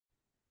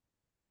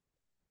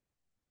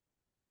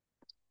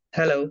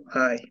Hello,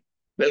 hi,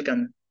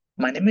 welcome.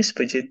 My name is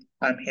Pujit.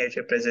 I'm here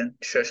to present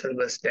Social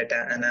Bus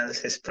Data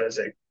Analysis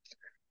Project.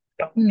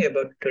 Talking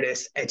about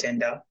today's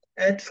agenda,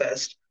 at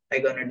first,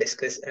 I'm gonna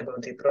discuss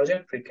about the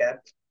project recap.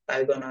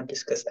 I'm gonna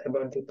discuss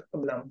about the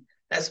problem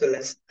as well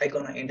as I'm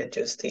gonna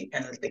introduce the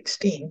analytics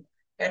team.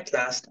 At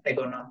last, I'm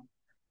gonna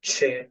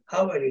share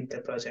how I did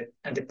the project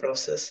and the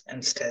process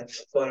and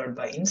steps followed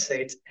by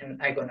insights,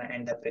 and I'm gonna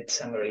end up with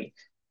summary.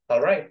 All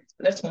right,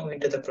 let's move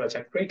into the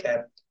project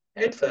recap.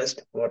 At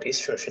first, what is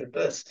Social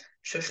Bus?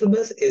 Social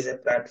Bus is a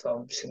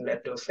platform similar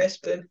to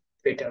Facebook,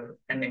 Twitter,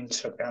 and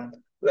Instagram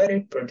where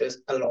it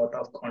produces a lot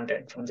of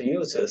content from the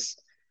users.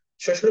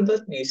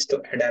 Socialbus needs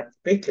to adapt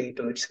quickly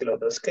to its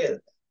global scale,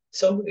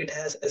 so it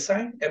has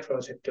assigned a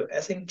project to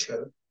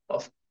Accenture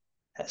of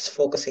as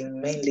focusing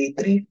mainly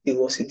three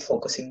POC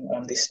focusing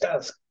on this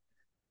task.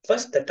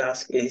 First, the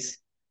task is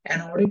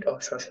an audit of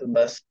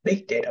Socialbus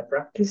big data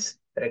practice,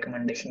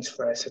 recommendations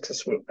for a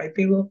successful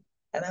IPO,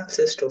 and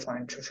access to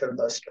find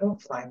Socialbus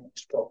top 5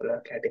 most popular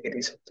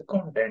categories of the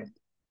content.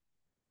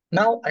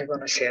 Now I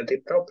want to share the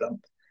problem.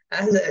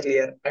 As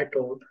earlier I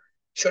told,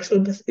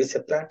 SocialBus is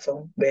a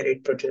platform where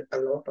it produces a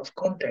lot of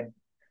content.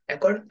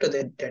 According to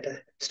the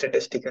data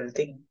statistical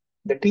team,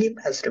 the team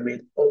has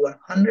revealed over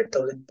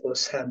 100,000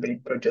 posts have been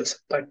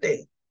produced per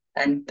day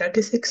and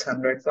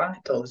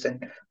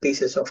 3,605,000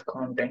 pieces of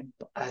content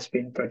has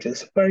been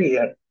produced per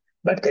year.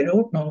 But they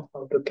don't know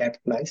how to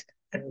capitalize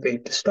and where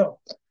to stop.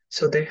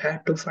 So they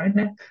had to find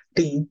a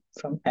team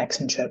from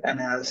Accenture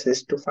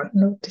Analysis to find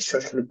out the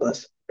social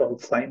bus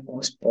top 5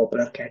 most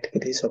popular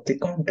categories of the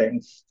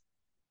content.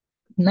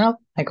 Now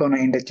I'm gonna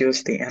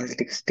introduce the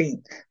analytics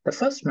team. The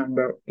first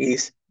member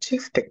is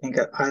Chief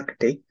Technical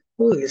Architect,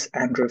 who is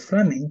Andrew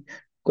Fleming,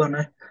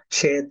 gonna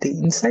share the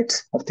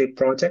insights of the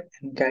project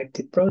and guide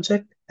the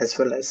project as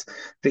well as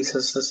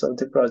resources of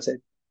the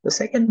project. The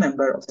second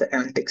member of the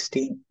analytics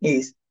team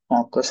is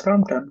Marcus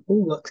Rampton,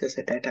 who works as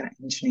a data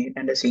engineer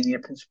and a senior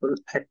principal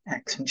at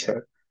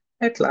Accenture.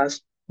 At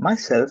last,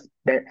 myself,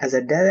 as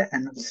a data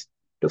analyst,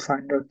 to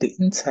find out the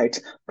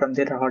insights from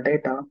the raw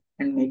data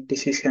and make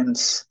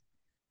decisions.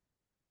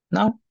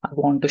 Now I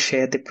want to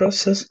share the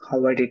process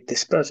how I did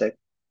this project.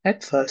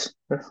 At first,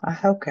 I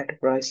have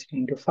categorized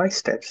into 5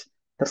 steps.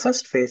 The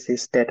first phase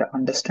is data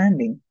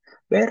understanding,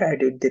 where I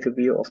did the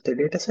review of the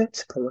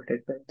datasets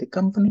provided by the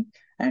company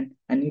and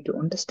I need to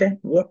understand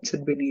what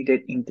should be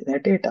needed into the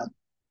data.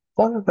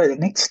 Followed by the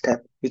next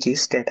step, which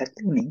is data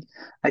cleaning.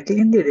 I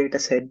clean the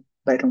dataset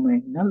by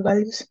removing null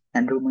values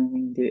and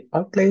removing the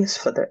outliers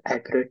for the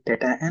accurate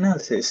data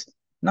analysis.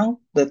 Now,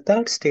 the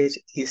third stage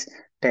is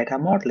data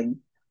modeling.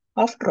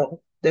 After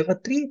all, there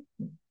were three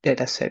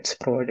datasets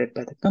provided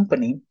by the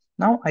company.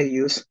 Now I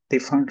use the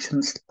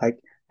functions like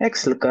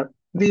XLOOKUP,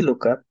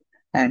 VLOOKUP,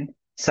 and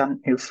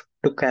SUMIF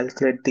to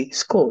calculate the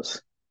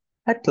scores.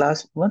 At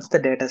last, once the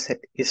dataset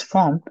is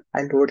formed,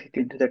 I load it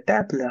into the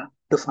Tableau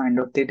to find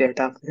out the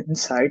data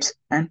insights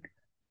and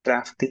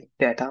draft the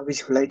data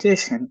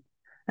visualization.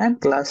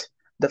 And last,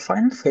 the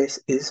final phase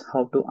is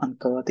how to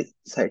uncover the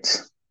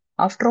insights.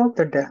 After all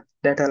the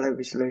data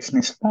visualization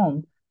is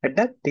formed, I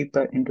dug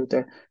deeper into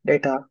the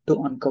data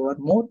to uncover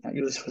more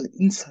useful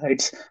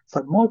insights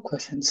for more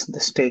questions the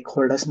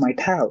stakeholders might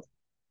have.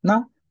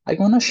 Now, I'm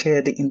going to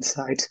share the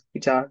insights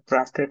which are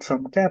drafted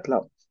from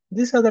Tableau.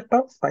 These are the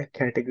top 5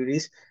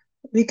 categories.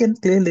 We can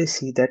clearly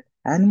see that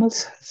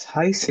animals has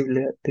high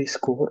civility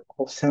score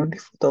of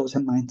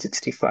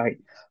 74,965.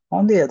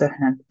 On the other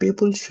hand,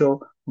 people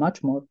show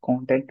much more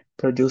content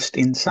produced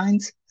in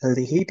science,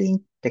 healthy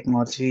eating,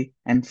 technology,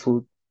 and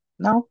food.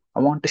 Now, I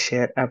want to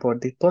share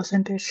about the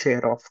percentage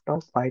share of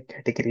top 5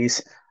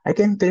 categories. I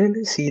can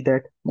clearly see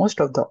that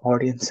most of the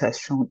audience has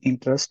shown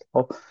interest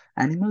of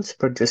animals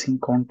producing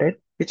content,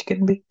 which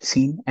can be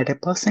seen at a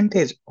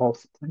percentage of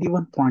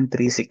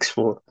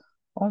 21.364.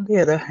 On the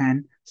other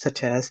hand,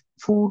 such as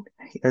food,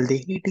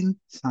 healthy eating,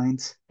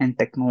 science, and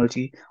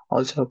technology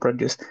also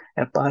produce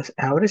a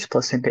average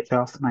percentage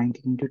of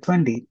 19 to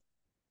 20.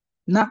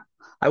 Now,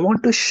 I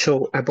want to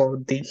show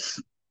about the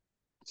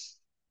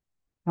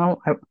now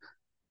I,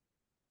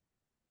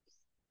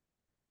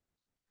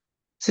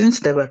 since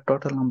there were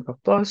total number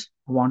of posts,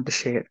 I want to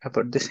share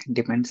about the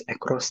sentiments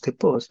across the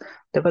posts.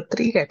 There were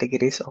three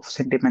categories of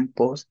sentiment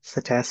posts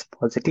such as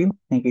positive,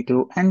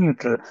 negative, and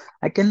neutral.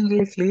 I can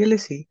clearly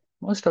see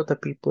most of the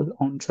people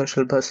on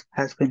social bus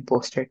has been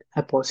posted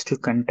a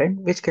positive content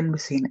which can be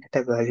seen at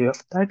a value of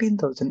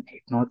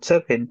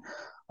 13,807.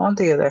 On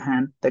the other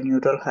hand, the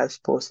neutral has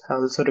post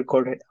has also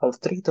recorded of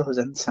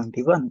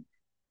 3,071.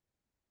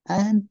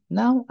 And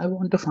now I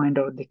want to find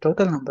out the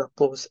total number of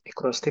posts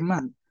across the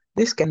month.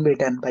 This can be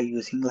done by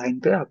using line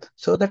graph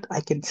so that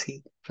I can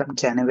see from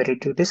January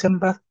to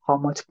December how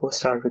much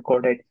posts are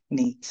recorded in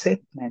each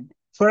segment.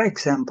 For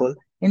example,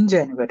 in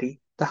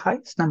January, the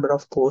highest number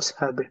of posts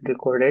have been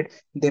recorded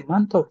in the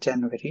month of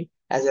January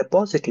as a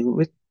positive,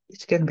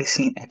 which can be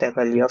seen at a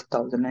value of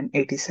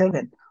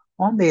 1087.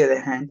 On the other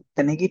hand,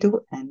 the negative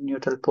and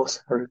neutral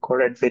posts are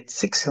recorded with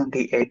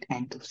 678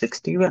 and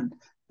 261.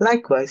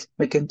 Likewise,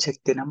 we can check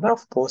the number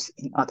of posts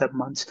in other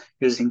months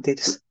using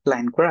this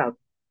line graph.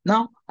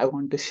 Now, I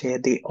want to share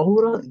the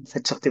overall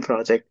insights of the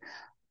project.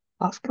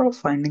 After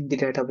finding the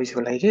data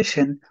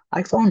visualization,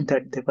 I found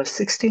that there were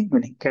 16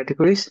 unique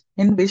categories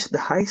in which the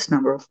highest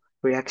number of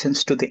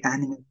reactions to the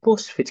animal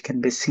post, which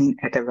can be seen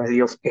at a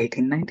value of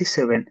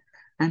 1897,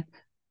 and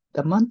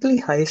the monthly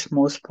highest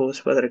most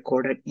posts were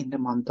recorded in the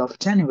month of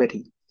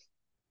January.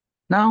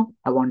 Now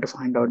I want to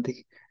find out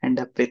the end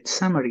up with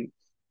summary.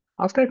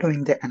 After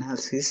doing the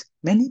analysis,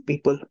 many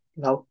people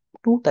love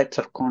two types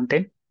of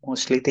content,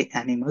 mostly the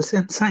animals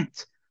and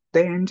science.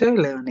 They enjoy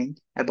learning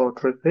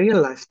about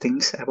real life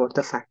things about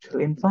the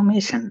factual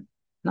information.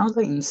 Now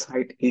the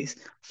insight is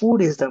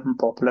food is the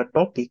popular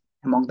topic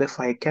among the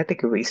five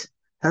categories.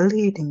 Healthy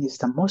eating is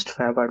the most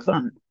favored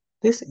one.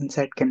 This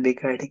insight can be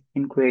guiding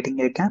in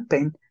creating a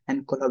campaign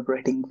and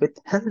collaborating with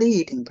healthy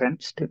eating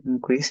brands to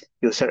increase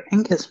user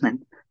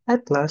engagement.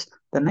 At last,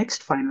 the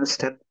next final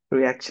step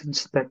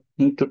reactions that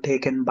need to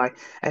taken by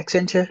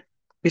Accenture,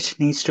 which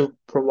needs to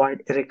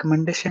provide a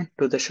recommendation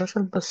to the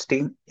social bus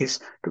team, is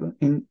to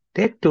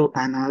take to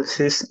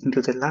analysis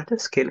into the larger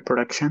scale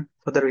production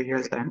for the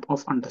real time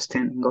of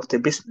understanding of the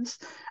business.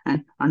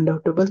 And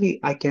undoubtedly,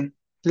 I can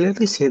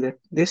clearly say that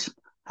this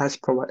has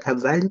provided a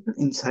valuable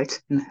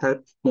insights and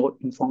help more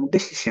informed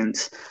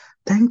decisions.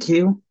 Thank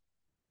you.